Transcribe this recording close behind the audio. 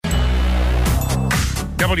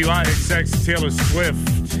WIXX, Taylor Swift.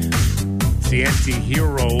 It's the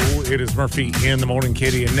anti-hero. It is Murphy in the morning,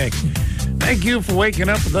 Katie and Nick. Thank you for waking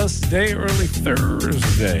up with us today, early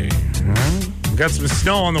Thursday. We've got some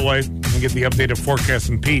snow on the way. We'll get the updated forecast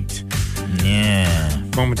from Pete. Yeah.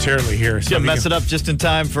 Momentarily here. Gonna mess it up just in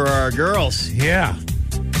time for our girls. Yeah.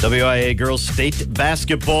 WIA girls state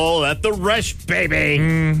basketball at the Resch, baby.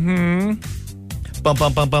 Mm-hmm. Bum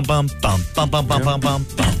bum bum bum bum bum bum bum bum bum bum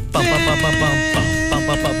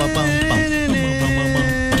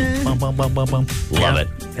bum bum bum bum bum. Love it.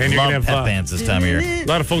 And you're Love gonna have pep bands this time of year. a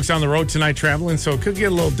lot of folks on the road tonight traveling, so it could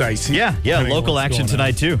get a little dicey. Yeah. depending on Local what's action going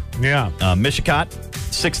on. tonight too. Yeah. Mishicot,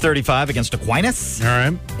 6:35 against Aquinas All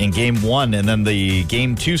right. in Game 1, and then the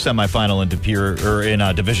Game 2 semifinal in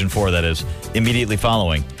Division 4. That is immediately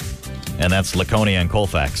following, and that's Laconia and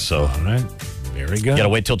Colfax. So. All right. Very good. Got to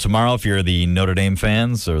wait till tomorrow if you're the Notre Dame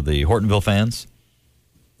fans or the Hortonville fans.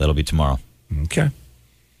 That'll be tomorrow. Okay.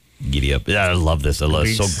 Giddy up. Yeah, I love this. I love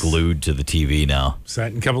so glued to the TV now.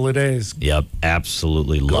 Set in a couple of days. Yep,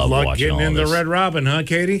 absolutely Good love luck watching getting all in this. the Red Robin, huh,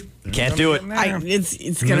 Katie? Can't do it.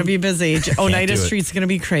 It's going to be busy. Oneida do it. Street's going to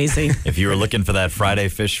be crazy. If you were looking for that Friday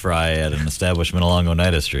fish fry at an establishment along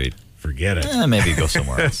Oneida Street, Forget it. maybe go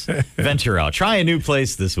somewhere else. Venture out. Try a new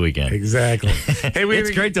place this weekend. Exactly. Hey, It's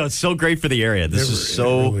great, though. It's so great for the area. This is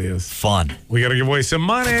so really is. fun. We got to give away some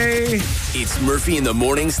money. It's Murphy in the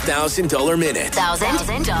Morning's $1,000 Minute.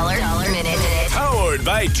 $1,000 minute. Powered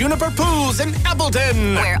by Juniper Pools in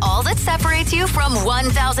Appleton. Where all that separates you from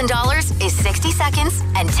 $1,000 is 60 seconds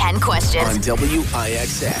and 10 questions. On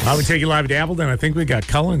WIXX. I would take you live to Appleton. I think we got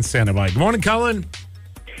Cullen standing by. Good morning, Cullen.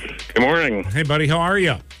 Good morning. Hey, buddy. How are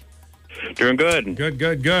you? Doing good.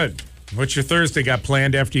 Good. What's your Thursday got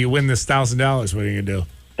planned after you win this $1,000? What are you going to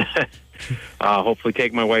do? Hopefully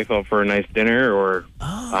take my wife out for a nice dinner, or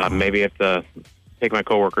maybe have to take my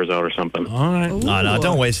coworkers out or something. All right. No,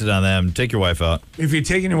 don't waste it on them. Take your wife out. If you're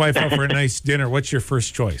taking your wife out for a nice dinner, what's your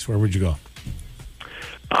first choice? Where would you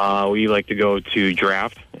go? We like to go to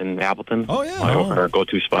Draft in Appleton. Oh, yeah. Our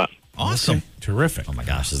go-to spot. Awesome. Okay. Terrific. Oh, my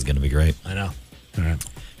gosh, this is going to be great. I know. All right.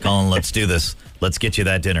 Colin, let's do this. Let's get you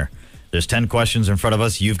that dinner. There's 10 questions in front of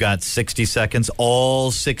us. You've got 60 seconds,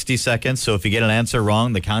 all 60 seconds. So if you get an answer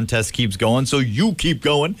wrong, the contest keeps going. So you keep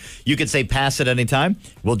going. You can say pass at any time.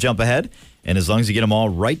 We'll jump ahead. And as long as you get them all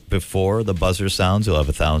right before the buzzer sounds, you'll have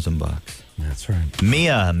 $1,000. That's right.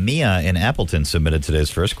 Mia in Appleton submitted today's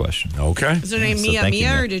first question. Okay. Is her name So Mia thank you,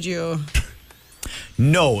 Mia, Mia. or did you?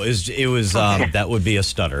 No, it was that would be a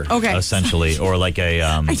stutter, Okay. essentially, or like a.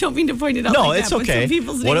 I don't mean to point it out. No, like it's that, but okay. some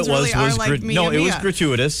people's What names it was really was are like Mia it was Mia.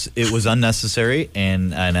 gratuitous. It was unnecessary,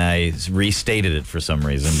 and I restated it for some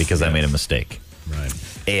reason because I made a mistake. Right.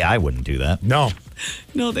 AI wouldn't do that. No.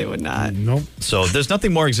 No, they would not. Nope. So there's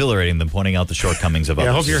nothing more exhilarating than pointing out the shortcomings of Yeah, I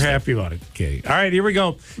others. hope you're happy about it, Katie. All right, here we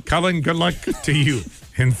go. Cullen, good luck to you.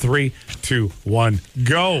 In 3, 2, 1,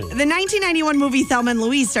 go. The 1991 movie Thelma and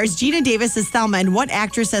Louise stars Gina Davis as Thelma and what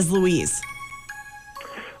actress as Louise?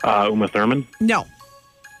 Uma Thurman. No.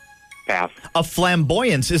 Pass. A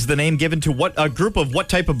flamboyance is the name given to what a group of what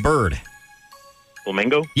type of bird?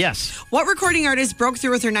 Flamingo. Yes. What recording artist broke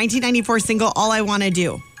through with her 1994 single All I Wanna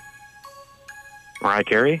Do? Mariah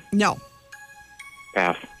Carey. No.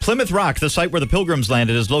 Pass. Plymouth Rock, the site where the Pilgrims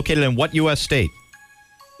landed, is located in what U.S. state?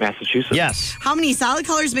 Massachusetts. Yes. How many solid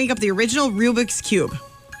colors make up the original Rubik's Cube?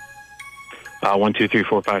 1, 2, 3,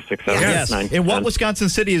 4, 5, 6, 7, Yes. 8, 9, In what 10. Wisconsin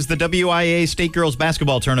city is the WIA State Girls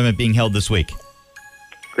Basketball Tournament being held this week?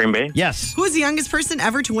 Green Bay. Yes. Who is the youngest person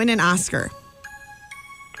ever to win an Oscar?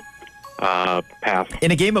 Pass.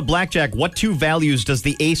 In a game of blackjack, what two values does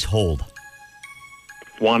the ace hold?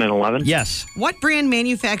 1 and 11. Yes. What brand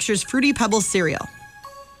manufactures Fruity Pebbles cereal?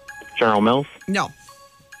 General Mills. No.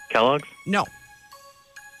 Kellogg's. No.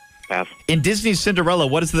 Pass. In Disney's Cinderella,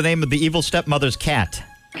 what is the name of the evil stepmother's cat?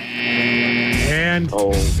 And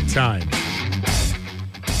time.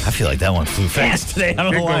 I feel like that one flew fast today. I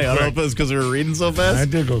don't know Did go why. I don't know quick. if it was because we were reading so I fast.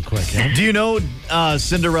 did go quick. Yeah? Do you know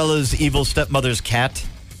Cinderella's evil stepmother's cat?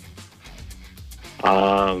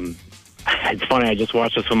 It's funny. I just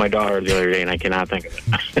watched this with my daughter the other day, and I cannot think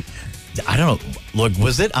of it. I don't know. Look,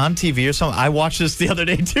 was it on TV or something? I watched this the other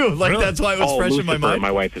day, too. Like, Really? that's why it was fresh Lucifer, in my mind.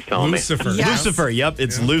 My wife is telling Lucifer. Yes. Lucifer. Yep,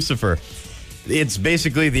 it's Lucifer. It's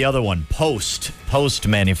basically the other one. Post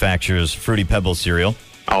manufactures Fruity Pebbles cereal. me.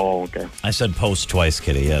 Oh, okay. I said Post twice,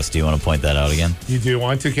 Kitty. Yes. Do you want to point that out again? You do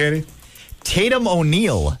want to, Katie? Tatum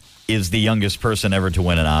O'Neal is the youngest person ever to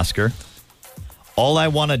win an Oscar. All I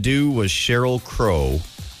Want to Do was Sheryl Crow.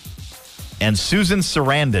 And Susan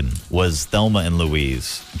Sarandon was Thelma and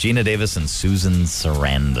Louise. Gina Davis and Susan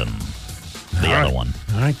Sarandon. the other one.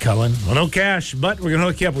 All right, Cullen. Well, no cash, but we're going to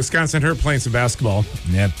hook you up. Wisconsin Hurt playing some basketball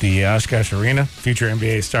at the Oshkosh Arena. Future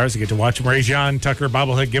NBA stars. You get to watch them. Rajon Tucker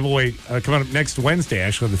bobblehead giveaway coming up next Wednesday,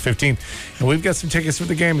 actually, the 15th. And we've got some tickets for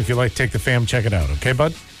the game. If you'd like to take the fam, check it out. Okay,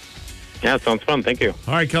 bud? Yeah, sounds fun. Thank you.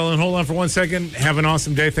 All right, Cullen, hold on for 1 second. Have an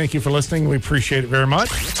awesome day. Thank you for listening. We appreciate it very much.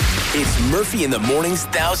 It's Murphy in the Morning's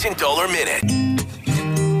 $1,000 Minute.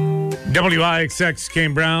 WIXX,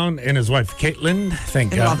 Kane Brown and his wife, Caitlin.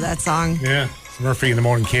 Thank I God. love that song. Yeah. It's Murphy in the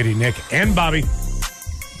Morning, Katie, Nick, and Bobby.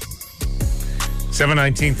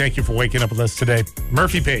 7:19. Thank you for waking up with us today.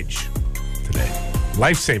 Murphy Page today.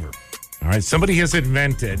 Lifesaver. All right. Somebody has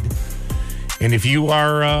invented, and if you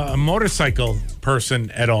are a motorcycle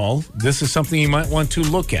person at all, this is something you might want to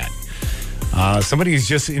look at. Somebody has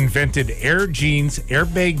just invented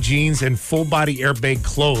airbag jeans, and full body airbag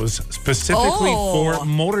clothes specifically for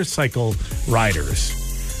motorcycle riders.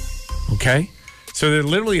 Okay? So they're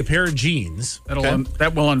literally a pair of jeans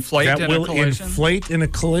That will inflate that in will a collision? inflate in a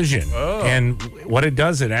collision. Oh. And what it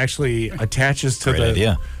does, it actually attaches to Great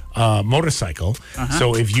idea. the motorcycle.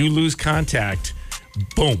 So if you lose contact,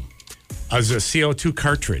 boom, as a CO2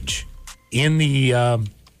 cartridge in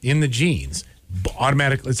the jeans,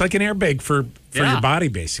 automatically. It's like an airbag for Yeah. your body,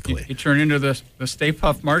 basically. You turn into the Stay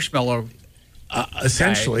Puft Marshmallow.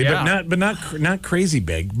 Essentially, yeah. but not crazy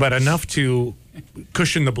big, but enough to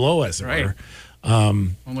cushion the blow, as it Right. were.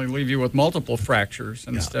 Only leave you with multiple fractures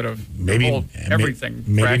instead of Maybe the whole, everything.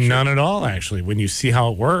 Maybe fractured. none at all. Actually, when you see how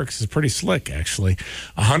it works, it's pretty slick. Actually,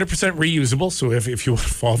 100% reusable. So if you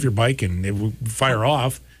fall off your bike and it will fire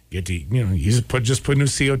off, get to you just put a new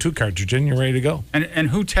CO2 cartridge in, you're ready to go. And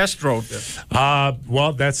who test drove this?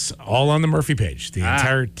 Well, that's all on the Murphy page. The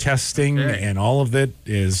entire testing and all of it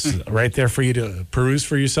is right there for you to peruse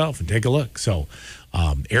for yourself and take a look. So,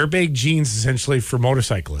 airbag jeans, essentially for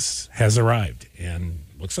motorcyclists, has arrived and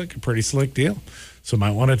looks like a pretty slick deal. So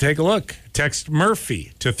might want to take a look. Text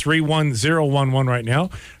Murphy to 31011 right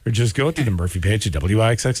now, or just go to the Murphy page at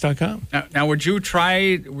WIXX.com. Now, would you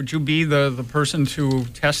be the person to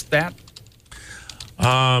test that?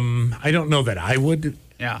 I don't know that I would.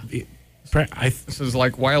 Yeah. This is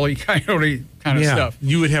like Wile E. Coyote kind of stuff.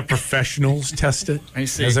 You would have professionals test it, I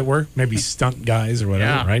see. as it were. Maybe stunt guys or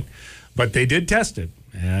whatever, right? But they did test it,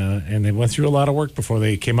 and they went through a lot of work before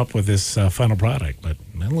they came up with this final product. But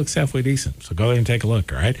it looks halfway decent. So go there and take a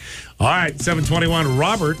look, all right? All right, 721.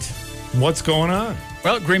 Robert, what's going on?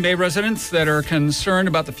 Well, Green Bay residents that are concerned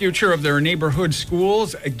about the future of their neighborhood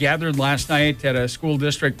schools gathered last night at a school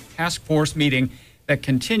district task force meeting that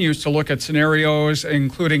continues to look at scenarios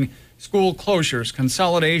including school closures,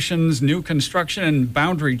 consolidations, new construction, and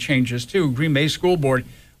boundary changes, too. Green Bay School Board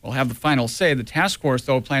will have the final say. The task force,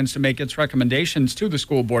 though, plans to make its recommendations to the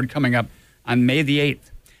school board coming up on May the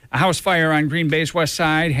 8th. A house fire on Green Bay's west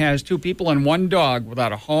side has 2 people and 1 dog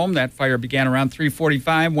without a home. That fire began around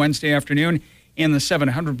 3:45 Wednesday afternoon in the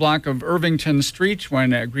 700 block of Irvington Street.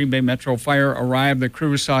 When Green Bay Metro Fire arrived, the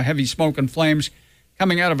crew saw heavy smoke and flames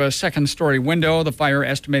coming out of a second-story window. The fire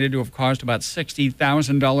estimated to have caused about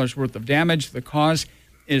 $60,000 worth of damage. The cause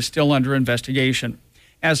is still under investigation.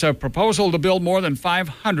 As a proposal to build more than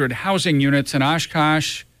 500 housing units in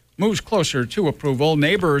Oshkosh moves closer to approval,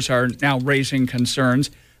 neighbors are now raising concerns.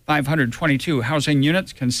 522 housing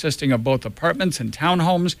units consisting of both apartments and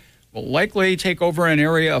townhomes will likely take over an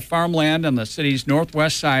area of farmland on the city's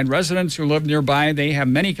northwest side. Residents who live nearby, they have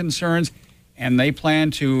many concerns, and they plan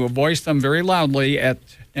to voice them very loudly at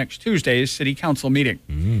next Tuesday's City Council meeting.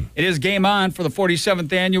 It is game on for the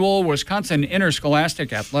 47th Annual Wisconsin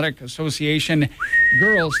Interscholastic Athletic Association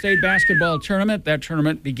Girls State Basketball Tournament. That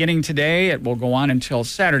tournament beginning today. It will go on until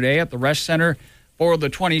Saturday at the Resch Center. 4 of the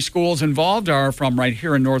 20 schools involved are from right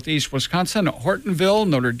here in northeast Wisconsin: Hortonville,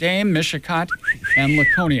 Notre Dame, Mishicot, and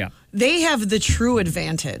Laconia. They have the true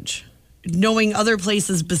advantage, knowing other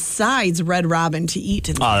places besides Red Robin to eat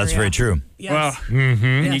in the area. That's very true. Yes. Well,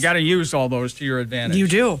 and you got to use all those to your advantage. You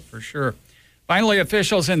do. For sure. Finally,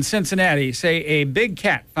 officials in Cincinnati say a big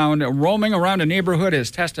cat found roaming around a neighborhood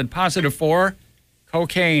is tested positive for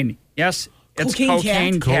cocaine. Yes, it's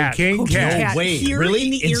Cocaine cat? cocaine cat. Cocaine cat. Cat Wait, here really?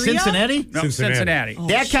 in the In area? Cincinnati? No, Cincinnati.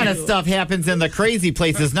 That kind of stuff happens in the crazy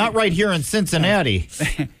places, not right here in Cincinnati.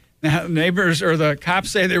 Now, neighbors or the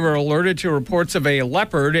cops say they were alerted to reports of a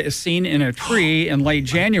leopard seen in a tree in late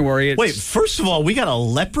January. Wait, first of all, we got a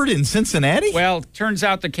leopard in Cincinnati? Well, turns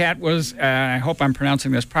out the cat was, I hope I'm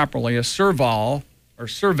pronouncing this properly, a serval,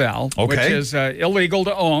 which is illegal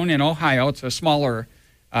to own in Ohio. It's a smaller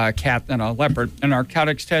cat than a leopard. A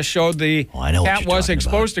narcotics test showed the cat was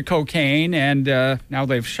exposed to cocaine, and now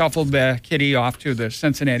they've shuffled the kitty off to the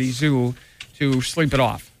Cincinnati Zoo to sleep it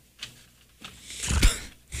off.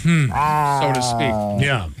 so to speak.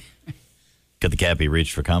 Yeah. Could the cat be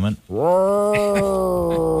reached for comment?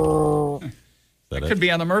 That could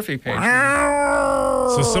be on the Murphy page.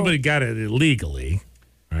 So somebody got it illegally,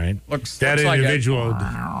 right? Looks that like individual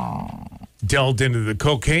delved into the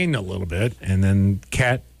cocaine a little bit, and then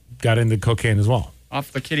cat got into cocaine as well.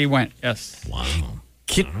 Off the kitty went. Yes. Wow.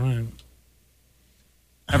 Kid- All right.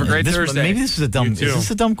 Have a great Thursday. Maybe this is a dumb. You Is too.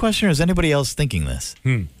 this a dumb question, or is anybody else thinking this?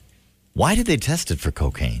 Why did they test it for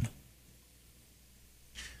cocaine?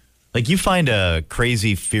 Like, you find a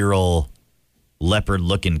crazy, feral,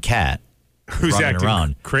 leopard-looking cat Who's running acting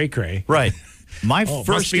around, cray-cray? right? My must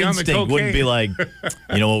first be on the instinct wouldn't be like,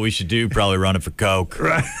 you know what we should do? Probably run it for coke.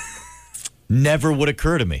 Right. Never would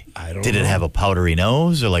occur to me. I don't Did it know. have a powdery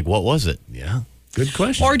nose, or like what was it? Yeah. Good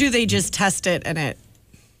question. Or do they just test it and it?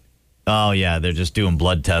 Oh yeah, they're just doing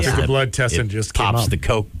blood tests. Took a and blood test it and just came pops up. the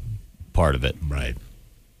coke part of it. Right.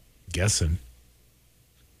 Guessing.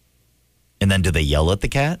 And then do they yell at the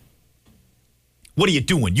cat? What are you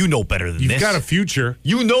doing? You know better than You've this. got a future.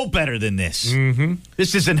 You know better than this. Mm-hmm.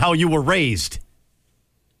 This isn't how you were raised.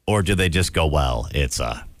 Or do they just go, well, it's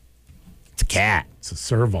a cat, It's a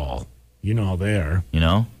serval. You know how they are. you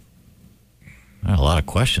know? There are a lot of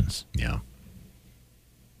questions. Yeah.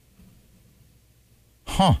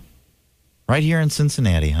 Huh. Right here in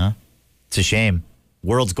Cincinnati, huh? It's a shame.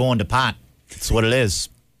 World's going to pot. That's what it is.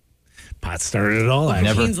 Pot started it all. Actually.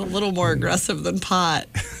 Never- Cocaine's a little more aggressive than pot.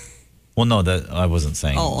 Well, no, that I wasn't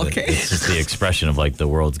saying. Oh, that. okay. It's just the expression of like the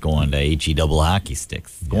world's going to HE double hockey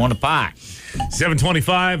sticks. Going to pot.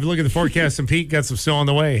 725. Look at the forecast. And Pete got some snow on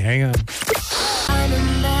the way. Hang on.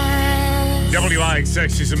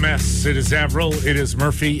 WIXX is a mess. It is Avril. It is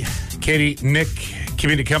Murphy, Katie, Nick,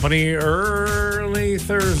 Community Company. Early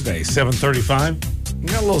Thursday, 7:35. We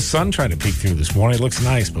got a little sun trying to peek through this morning. It looks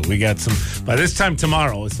nice, but we got some. By this time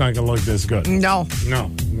tomorrow, it's not going to look this good. No. No,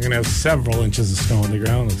 we're going to have several inches of snow on the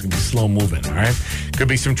ground. It's going to be slow moving, all right? Could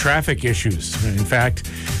be some traffic issues. In fact,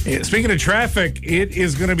 speaking of traffic, it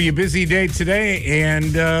is going to be a busy day today, and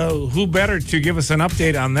who better to give us an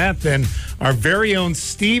update on that than our very own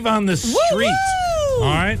Steve on the Street. Woo-woo!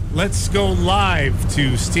 All right, let's go live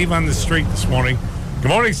to Steve on the Street this morning. Good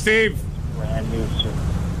morning, Steve. Brand new, sir.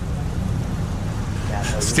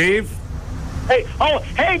 Steve?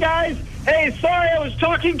 Hey guys. Hey, sorry, I was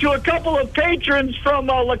talking to a couple of patrons from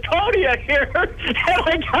Laconia here, and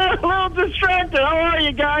I got a little distracted. How are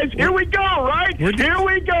you guys? Here we go, right? Here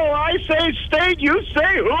we go. I say state, you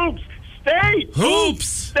say hoops. State. Hoops.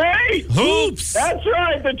 State. Hoops. That's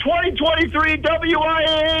right. The 2023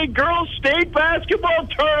 WIAA Girls State Basketball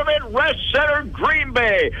Tournament, Rest Center, Green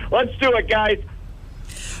Bay. Let's do it, guys.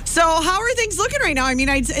 So how are things looking right now? I mean,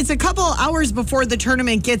 it's a couple hours before the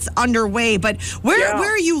tournament gets underway, but where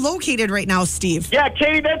are you located right now, Steve? Yeah,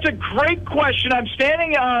 Katie, that's a great question. I'm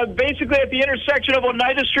standing basically at the intersection of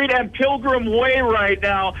Oneida Street and Pilgrim Way right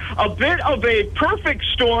now. A bit of a perfect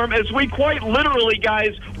storm as we quite literally,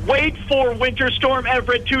 guys, wait for Winter Storm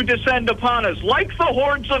Everett to descend upon us. Like the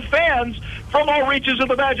hordes of fans from all reaches of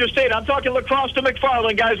the Badger State. I'm talking La Crosse to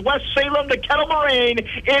McFarland, guys. West Salem to Kettle Moraine.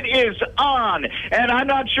 It is on. And I'm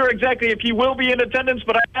not sure exactly if he will be in attendance,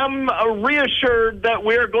 but I am reassured that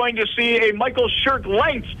we're going to see a Michael Shirk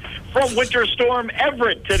length from Winter Storm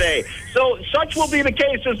Everett today. So such will be the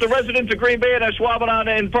case as the residents of Green Bay and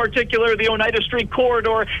Ashwaubenon, in particular the Oneida Street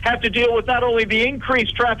corridor, have to deal with not only the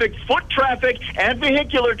increased traffic, foot traffic, and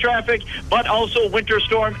vehicular traffic, but also Winter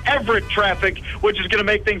Storm Everett traffic, which is going to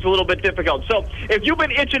make things a little bit difficult. So if you've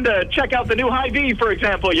been itching to check out the new Hy-Vee, for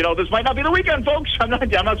example, you know, this might not be the weekend, folks. I'm not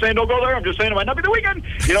saying don't go there. I'm just saying it might not be the weekend.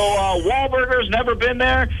 You know, Wahlburgers, never been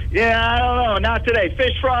there. Yeah, I don't know. Not today.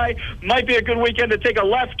 Fish fry might be a good weekend to take a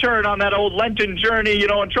left turn on that old Lenten journey, you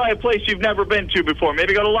know, and try a place you've never been to before.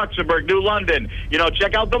 Maybe go to Luxembourg, New London. You know,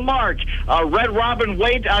 check out the Mark. Red Robin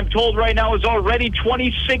wait, I'm told right now, is already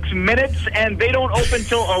 26 minutes, and they don't open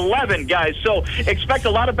till 11, guys. So expect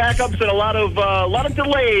a lot of backups and a lot of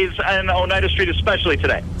delays on Oneida Street, especially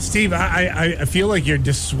today. Steve, I feel like you're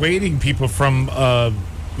dissuading people from,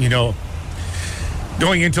 you know,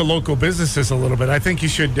 going into local businesses a little bit. I think you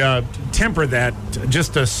should temper that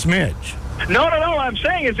just a smidge. No. I'm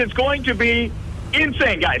saying is it's going to be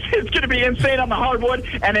insane, guys. It's going to be insane on the hardwood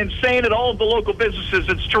and insane at all of the local businesses.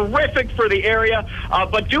 It's terrific for the area,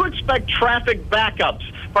 but do expect traffic backups,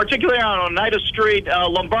 particularly on Oneida Street,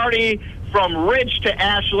 Lombardi, from Ridge to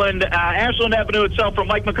Ashland, Ashland Avenue itself from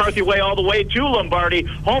Mike McCarthy Way all the way to Lombardi,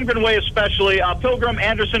 Holmgren Way especially, Pilgrim,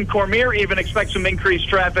 Anderson, Cormier even expect some increased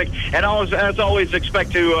traffic, and as always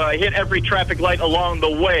expect to hit every traffic light along the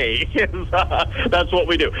way. That's what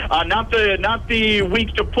we do. Not the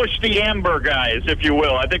week to push the amber guys, if you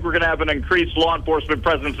will. I think we're going to have an increased law enforcement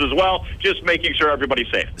presence as well, just making sure everybody's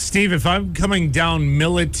safe. Steve, if I'm coming down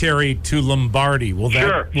Military to Lombardi, will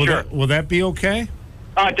that be okay?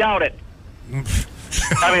 Doubt it.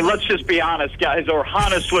 I mean, let's just be honest, guys, or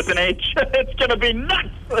honest with an H. It's going to be nuts,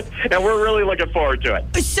 and we're really looking forward to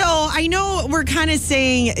it. So I know we're kind of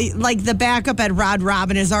saying, like, the backup at Rod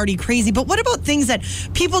Robin is already crazy, but what about things that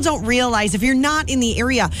people don't realize if you're not in the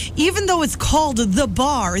area? Even though it's called The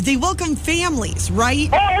Bar, they welcome families, right?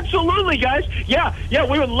 Oh, absolutely, guys. Yeah,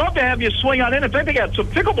 we would love to have you swing on in. In fact, they got some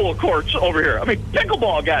pickleball courts over here. I mean,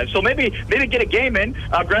 pickleball, guys. So maybe get a game in,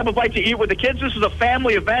 grab a bite to eat with the kids. This is a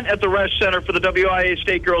family event at the Resch Center for the WIA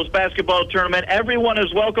State Girls Basketball Tournament. Everyone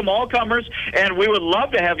is welcome, all comers, and we would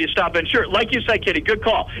love to have you stop in. Sure, like you said, Kitty, good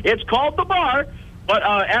call. It's called The Bar, but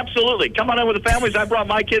absolutely, come on in with the families. I brought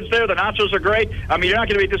my kids there. The nachos are great. I mean, you're not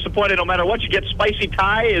going to be disappointed no matter what you get. Spicy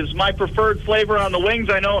Thai is my preferred flavor on the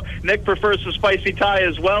wings. I know Nick prefers the spicy Thai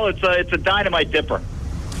as well. It's a dynamite dipper.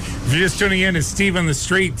 If you're just tuning in, it's Steve on the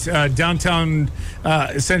street, downtown,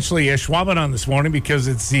 essentially Schwaben this morning because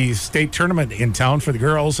it's the state tournament in town for the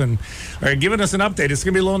girls, and giving us an update. It's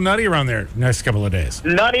going to be a little nutty around there next couple of days.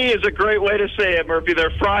 Nutty is a great way to say it, Murphy.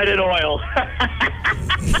 They're fried in oil.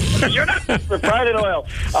 You're not. They're fried in oil.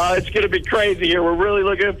 It's going to be crazy here. We're really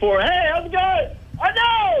looking for. Hey, how's it going? I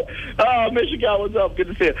know. Michigan, what's up? Good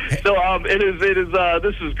to see you. So it is.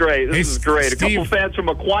 This is great. This is great. Steve. A couple fans from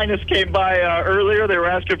Aquinas came by earlier. They were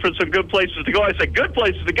asking for some good places to go. I said, good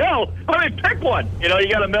places to go? I mean, pick one. You know,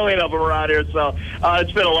 you got a million of them around here. So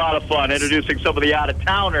it's been a lot of fun introducing some of the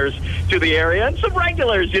out-of-towners to the area and some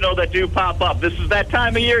regulars, you know, that do pop up. This is that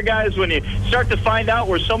time of year, guys, when you start to find out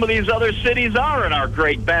where some of these other cities are in our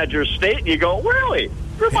great Badger State, and you go, really?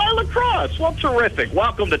 We're by La Crosse. Well, terrific.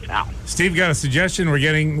 Welcome to town. Steve got a suggestion. We're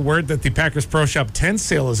getting word that the Packers Pro Shop tent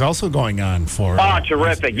sale is also going on for. Oh,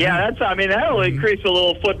 terrific. Yeah, that'll increase a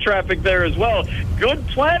little foot traffic there as well. Good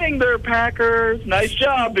planning there, Packers. Nice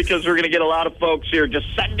job, because we're going to get a lot of folks here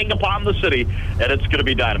descending upon the city, and it's going to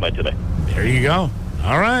be dynamite today. There you go.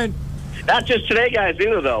 All right. Not just today, guys,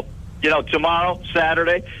 either, though. You know, tomorrow,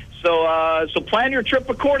 Saturday. So plan your trip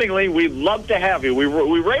accordingly. We'd love to have you. We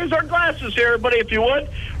raise our glasses here, everybody, if you would.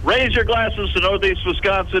 Raise your glasses to Northeast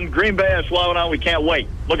Wisconsin, Green Bay, Ashwaubenon. We can't wait.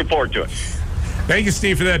 Looking forward to it. Thank you,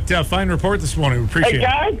 Steve, for that fine report this morning. We appreciate it.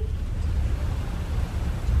 Hey, guys.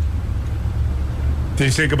 Did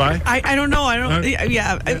you say goodbye? I don't know. I don't.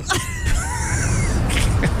 Yeah.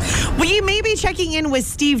 We may be checking in with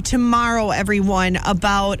Steve tomorrow, everyone,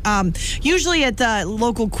 about usually at the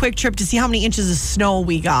local Quick Trip to see how many inches of snow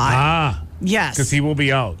we got. Yes. Because he will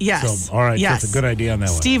be out. Yes. So, all right. Yes. That's a good idea on that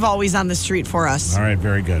one. Steve always on the street for us. All right.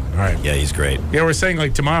 Very good. All right. Yeah, he's great. Yeah, we're saying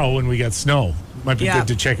like tomorrow when we get snow. Might be good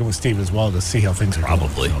to check in with Steve as well to see how things are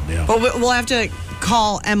Probably. going. So, yeah. But we'll have to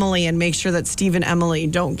call Emily and make sure that Steve and Emily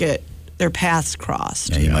don't get their paths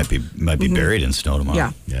crossed. Yeah, he might be buried in snow tomorrow.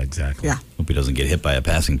 Yeah. Yeah, exactly. Yeah. Hope he doesn't get hit by a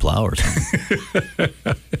passing plow or something.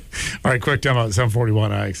 All right, quick time out.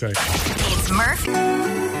 741 IXX. It's Murph.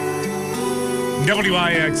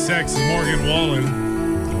 WIXX is Morgan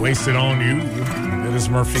Wallen. Wasted on you. It is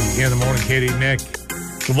Murphy in the morning. Katie, Nick.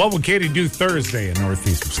 So what will Katie do Thursday in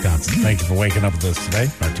Northeast Wisconsin? Thank you for waking up with us today.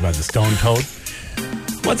 Brought to you by the Stone Toad.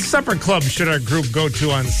 What supper club should our group go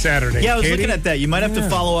to on Saturday? Yeah, I was Katie? looking at that. You might have to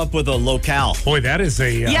follow up with a locale. Boy, that is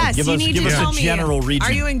a... Yes, give you us- need give to us a tell me. general region.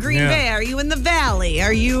 Are you in Green Yeah. Bay? Are you in the Valley?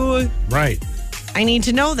 Are you... Right. I need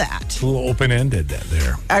to know that. A little open-ended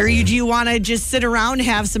there. Do you want to just sit around,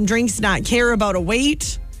 have some drinks, not care about a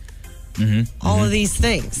wait? All of these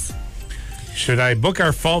things. Should I book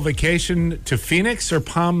our fall vacation to Phoenix or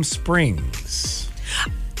Palm Springs?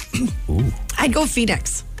 I'd go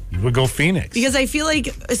Phoenix. You would go Phoenix. Because I feel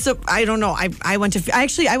like, so I don't know. I went to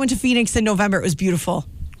Phoenix in November. It was beautiful.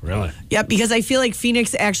 Really? Yep, because I feel like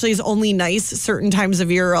Phoenix actually is only nice certain times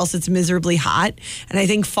of year or else it's miserably hot. And I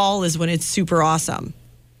think fall is when it's super awesome.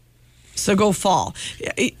 So go fall.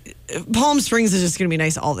 Palm Springs is just going to be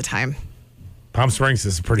nice all the time. Palm Springs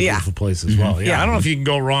is a pretty beautiful place as well. Yeah, Yeah. I don't know if you can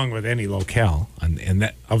go wrong with any locale and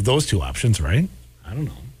that of those two options, right? I don't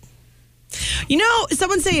know. You know,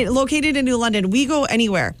 someone's saying located in New London, we go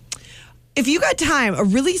anywhere. If you got time, a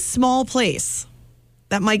really small place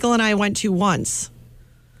that Michael and I went to once,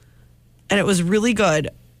 and it was really good.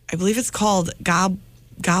 I believe it's called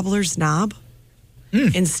Gobbler's Knob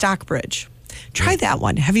in Stockbridge. Try that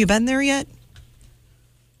one. Have you been there yet?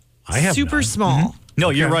 I have super none. small. No,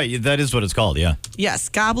 you're Okay. right. That is what it's called. Yeah. Yes,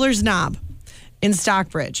 Gobbler's Knob in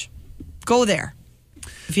Stockbridge. Go there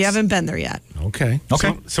if you haven't been there yet. Okay.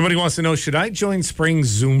 Okay. Somebody wants to know, should I join Spring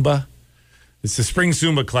Zumba? It's the Spring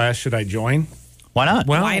Zumba class. Should I join? Why not?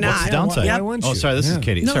 Well, Why not? What's the downside? Yep. Why wouldn't Oh, you? sorry. This is Yeah.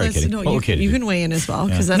 Katie. No, sorry, that's, Katie. no, Oh, you, Katie. you can weigh in as well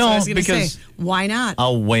because that's No, what I was going to because- say. Why not?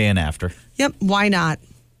 I'll weigh in after. Yep, why not?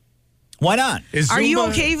 Why not? Is Are you Zumba-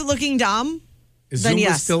 okay with looking dumb? Is Then Zumba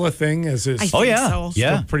yes. still a thing? Is it I still Oh, think yeah. so.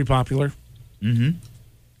 Yeah. pretty popular? Mm-hmm.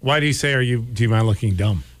 Why do you say, do you mind looking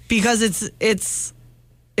dumb? Because it's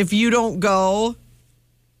if you don't go,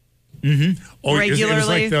 Oh, it was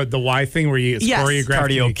Regularly? like the Y thing where you it's Yes. choreographed.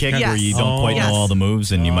 Cardio and kick you where Yes. you don't quite Yes. know all the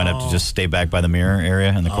moves and you might have to just stay back by the mirror area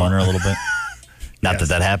in the corner a little bit. Not Yes.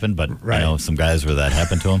 that happened, but Right. I know some guys where that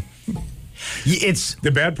happened to them. It's, The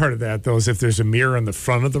bad part of that, though, is if there's a mirror in the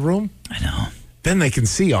front of the room, I know. then they can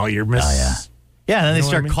see all your misses. Oh, yeah. Yeah, and then they know what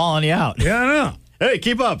start I mean? calling you out. Yeah, I know. Hey,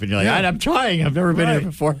 keep up. And you're like, Yeah. I'm trying. I've never been here Right.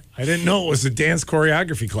 before. I didn't know it was a dance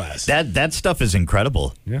choreography class. That stuff is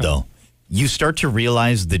incredible, Yeah. though. You start to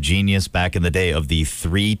realize the genius back in the day of the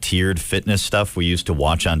 3-tiered fitness stuff we used to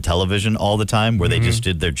watch on television all the time, where they just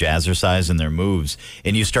did their jazzercise and their moves.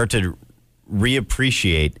 And you start to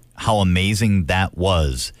reappreciate how amazing that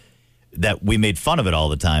was, that we made fun of it all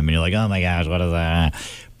the time. And you're like, oh my gosh, what is that?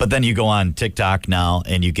 But then you go on TikTok now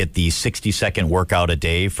and you get the 60-second workout a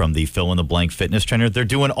day from the fill-in-the-blank fitness trainer. They're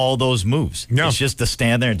doing all those moves. No. It's just to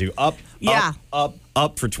stand there and do up, Yeah.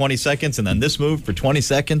 up for 20 seconds, and then this move for 20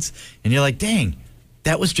 seconds. And you're like, dang,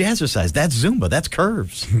 that was jazzercise. That's Zumba. That's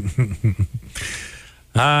curves.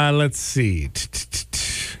 Let's see.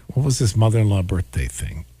 What was this mother-in-law birthday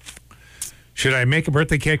thing? Should I make a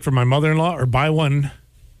birthday cake for my mother-in-law or buy one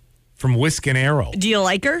from Whisk and Arrow? do you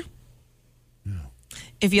like her? No.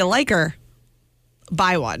 If you like her,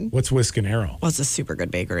 buy one. What's Whisk and Arrow? Well, it's a super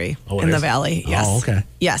good bakery Oh, it in the is? valley. Yes. Oh, okay.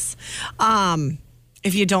 Yes.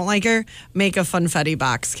 If you don't like her, make a funfetti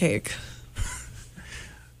box cake.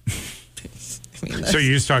 I mean, So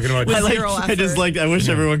you're just talking about With I zero effort. I wish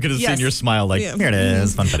everyone could have Yes. seen your smile. Like, Yeah. here it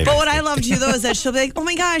is. Fun petty But what box I cake. love too, though, is that she'll be like, "Oh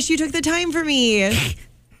my gosh, you took the time for me."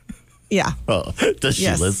 Yeah. Oh, does she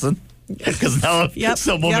Yes. listen? Because now if Yep,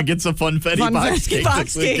 some woman yep. gets a funfetti Funfetti box cake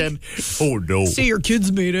box this cake. weekend. Oh, no. Say your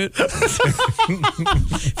kids made it.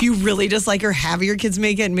 If you really dislike her, have your kids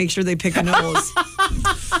make it and make sure they pick a nose.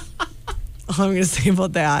 All I'm going to say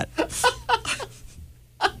about that.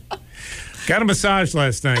 Got a massage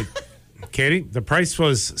last night, Katie. The price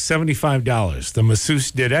was $75. The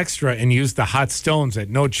masseuse did extra and used the hot stones at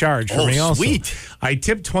no charge for Oh, me also. sweet. I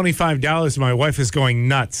tipped $25. My wife is going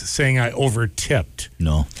nuts, saying I over-tipped.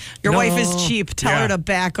 No. Your No. wife is cheap. Tell Yeah. her to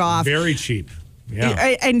back off. Very cheap. Yeah.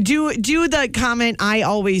 And do the comment I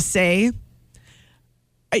always say.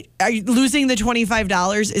 Losing the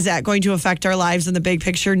 $25, is that going to affect our lives in the big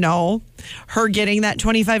picture? No. Her getting that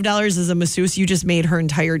 $25 as a masseuse, you just made her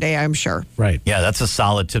entire day, I'm sure. Right. Yeah, that's a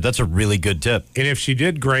solid tip. That's a really good tip. And if she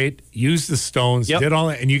did great, used the stones, Yep. did all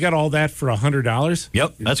that, and you got all that for $100.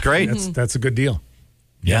 Yep, that's great. That's a good deal.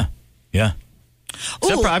 Yeah. Yeah.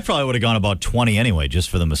 Except Ooh. I probably would have gone about 20 anyway, just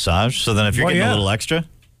for the massage. So then if you're Well, getting yeah. a little extra,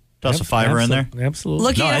 toss a fiver in there. Absolutely.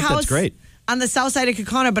 Looking No, at I a think that's house great. on the south side of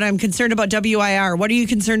Kaukauna, but I'm concerned about WIR. What are you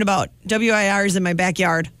concerned about? WIR is in my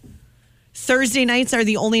backyard. Thursday nights are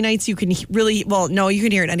the only nights you can really, well, no, you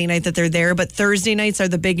can hear it any night that they're there, but Thursday nights are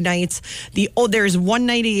the big nights. There's one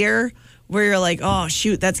night a year where you're like, oh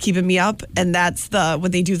shoot, that's keeping me up, and that's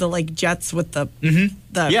when they do the like jets with the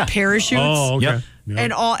Yeah. parachutes. Oh, okay. Yep.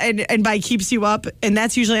 Yeah. And by keeps you up, and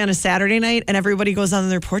that's usually on a Saturday night, and everybody goes on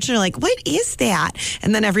their porch and they're like, what is that?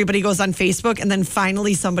 And then everybody goes on Facebook, and then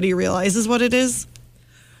finally somebody realizes what it is.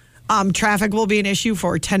 Traffic will be an issue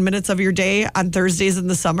for 10 minutes of your day on Thursdays in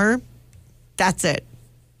the summer. That's it.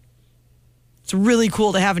 It's really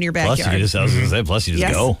cool to have in your Plus, backyard. you just, I was going to say, plus you just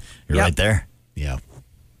Yes. go. You're Yep. right there. Yeah.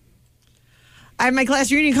 I have my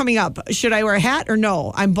class reunion coming up. Should I wear a hat or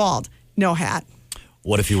no? I'm bald. No hat.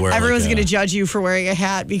 What if you wear Everyone's like going to judge you for wearing a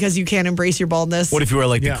hat because you can't embrace your baldness. What if you wear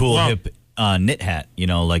like the Yeah, cool well- hip knit hat,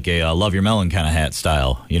 like a Love Your Melon kind of hat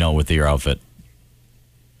style, with your outfit?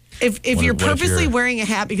 If you're what if purposely you're- wearing a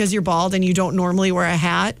hat because you're bald and you don't normally wear a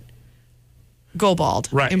hat, go bald.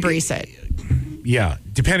 Right. Embrace it. Yeah,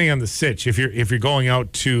 depending on the sitch. If you're going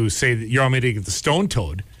out to say that you're on to get the stone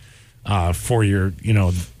toad for your,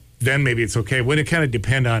 then maybe it's okay. Would it kind of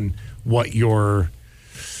depend on what your,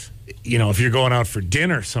 if you're going out for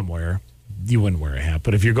dinner somewhere, you wouldn't wear a hat.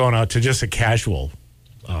 But if you're going out to just a casual,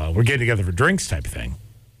 we're getting together for drinks type thing,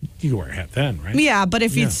 you can wear a hat then, right? Yeah, but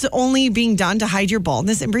if it's only being done to hide your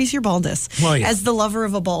baldness, embrace your baldness. Well, yeah. As the lover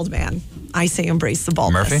of a bald man, I say embrace the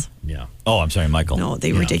baldness. Murphy? Yeah. Oh, I'm sorry, Michael. No,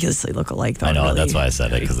 they ridiculously look alike, though. I know. really. That's why I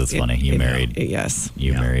said it, because it's funny. You married. Yes.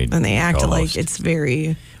 You married. And they act co-host. like it's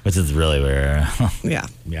very. Which is really weird. Yeah.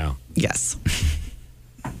 Yeah. Yes.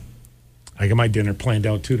 I got my dinner planned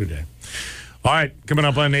out too today. All right, coming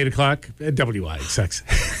up on 8 o'clock at WIXX.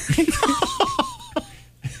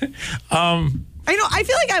 I know. I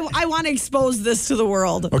feel like I want to expose this to the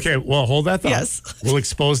world. Okay, well, hold that thought. Yes. We'll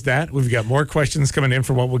expose that. We've got more questions coming in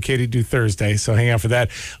for what will Katie do Thursday, so hang out for that.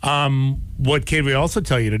 What Katie would also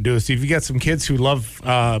tell you to do is if you got some kids who love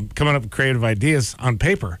coming up with creative ideas on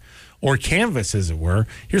paper or canvas, as it were,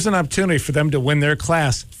 here's an opportunity for them to win their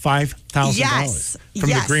class $5,000 Yes. from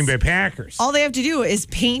the Yes. Green Bay Packers. All they have to do is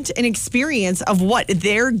paint an experience of what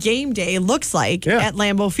their game day looks like at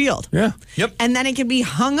Lambeau Field. Yeah. Yep. And then it can be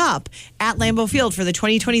hung up at Lambeau Field for the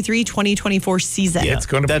 2023-2024 season. It's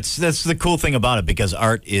going to be. That's the cool thing about it, because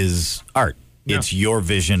art is art. Yeah. It's your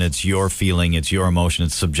vision, it's your feeling, it's your emotion,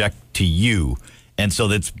 it's subject to you. And so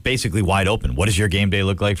that's basically wide open. What does your game day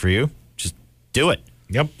look like for you? Just do it.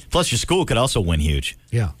 Yep. Plus, your school could also win huge.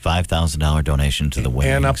 Yeah. $5,000 donation to the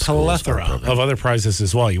winning And a school's art plethora program. of other prizes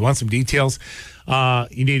as well. You want some details?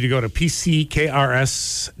 You need to go to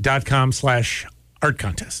pckrs.com/art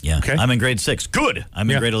contest. Yeah. Okay. I'm in grade 6. Good.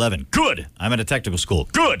 I'm in grade 11. Good. I'm at a technical school.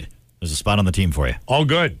 Good. There's a spot on the team for you. All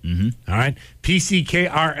good. All right.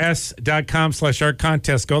 pckrs.com/art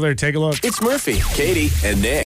contest. Go there, take a look. It's Murphy, Katie, and Nick.